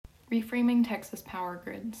Reframing Texas Power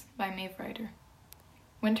Grids by Maeve Ryder.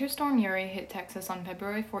 Winter Storm Uri hit Texas on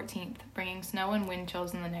February 14th, bringing snow and wind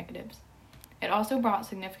chills in the negatives. It also brought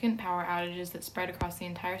significant power outages that spread across the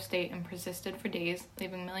entire state and persisted for days,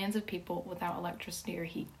 leaving millions of people without electricity or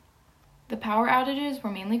heat. The power outages were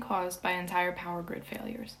mainly caused by entire power grid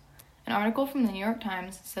failures. An article from the New York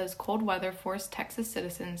Times says cold weather forced Texas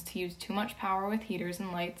citizens to use too much power with heaters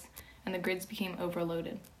and lights, and the grids became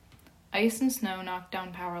overloaded. Ice and snow knocked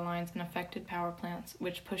down power lines and affected power plants,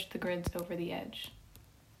 which pushed the grids over the edge.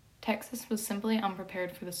 Texas was simply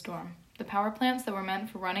unprepared for the storm. The power plants that were meant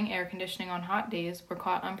for running air conditioning on hot days were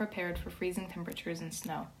caught unprepared for freezing temperatures and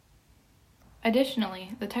snow.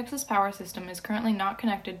 Additionally, the Texas power system is currently not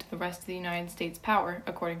connected to the rest of the United States power,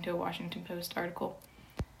 according to a Washington Post article.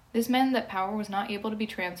 This meant that power was not able to be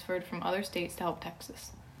transferred from other states to help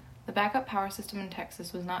Texas. The backup power system in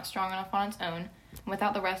Texas was not strong enough on its own, and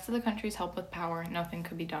without the rest of the country's help with power, nothing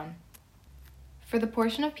could be done. For the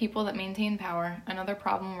portion of people that maintain power, another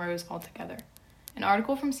problem rose altogether. An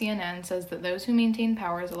article from CNN says that those who maintain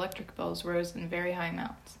power's electric bills rose in very high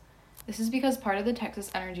amounts. This is because part of the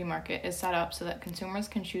Texas energy market is set up so that consumers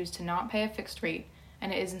can choose to not pay a fixed rate,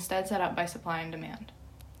 and it is instead set up by supply and demand.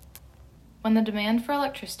 When the demand for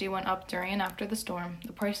electricity went up during and after the storm,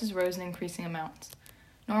 the prices rose in increasing amounts.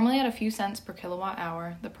 Normally at a few cents per kilowatt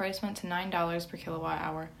hour, the price went to $9 per kilowatt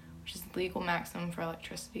hour, which is the legal maximum for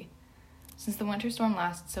electricity. Since the winter storm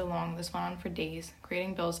lasted so long, this went on for days,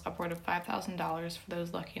 creating bills upward of $5,000 for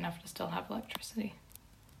those lucky enough to still have electricity.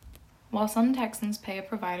 While some Texans pay a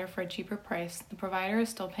provider for a cheaper price, the provider is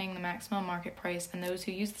still paying the maximum market price, and those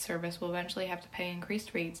who use the service will eventually have to pay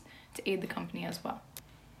increased rates to aid the company as well.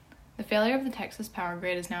 The failure of the Texas power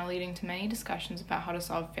grid is now leading to many discussions about how to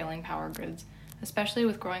solve failing power grids, especially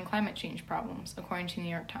with growing climate change problems, according to the New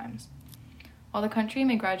York Times. While the country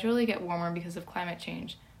may gradually get warmer because of climate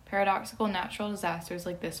change, paradoxical natural disasters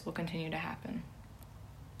like this will continue to happen.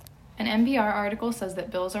 An NPR article says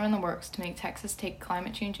that bills are in the works to make Texas take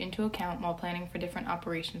climate change into account while planning for different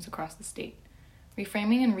operations across the state.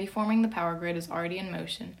 Reframing and reforming the power grid is already in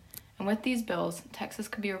motion, and with these bills, Texas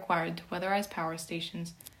could be required to weatherize power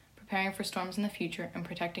stations, preparing for storms in the future and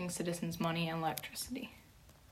protecting citizens' money and electricity.